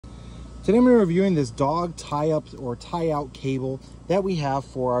Today I'm reviewing this dog tie-up or tie-out cable that we have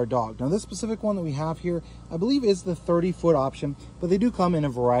for our dog. Now this specific one that we have here, I believe is the 30-foot option, but they do come in a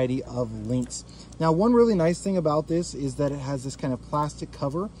variety of lengths. Now one really nice thing about this is that it has this kind of plastic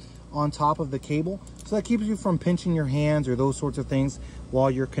cover on top of the cable, so that keeps you from pinching your hands or those sorts of things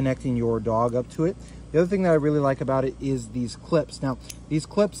while you're connecting your dog up to it. The other thing that I really like about it is these clips. Now these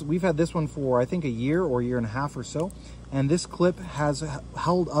clips, we've had this one for I think a year or a year and a half or so, and this clip has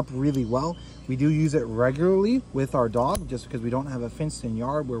held up really well. We do use it regularly with our dog just because we don't have a fenced-in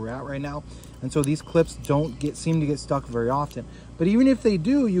yard where we're at right now, and so these clips don't seem to get stuck very often. But even if they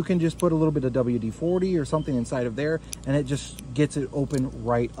do, you can just put a little bit of WD-40 or something inside of there and it just gets it open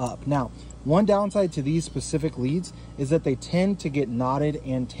right up. Now, one downside to these specific leads is that they tend to get knotted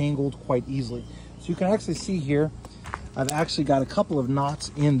and tangled quite easily. So you can actually see here, I've actually got a couple of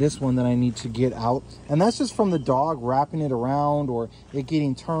knots in this one that I need to get out. And that's just from the dog wrapping it around or it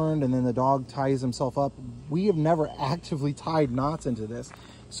getting turned and then the dog ties himself up. We have never actively tied knots into this.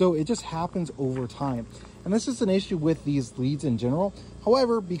 So it just happens over time. And this is an issue with these leads in general.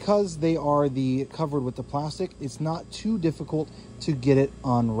 However, because they are covered with the plastic, it's not too difficult to get it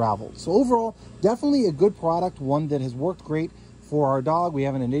unraveled. So overall, definitely a good product, one that has worked great for our dog. We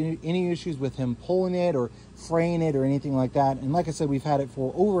haven't had any issues with him pulling it or fraying it or anything like that. And like I said, we've had it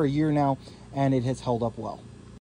for over a year now and it has held up well.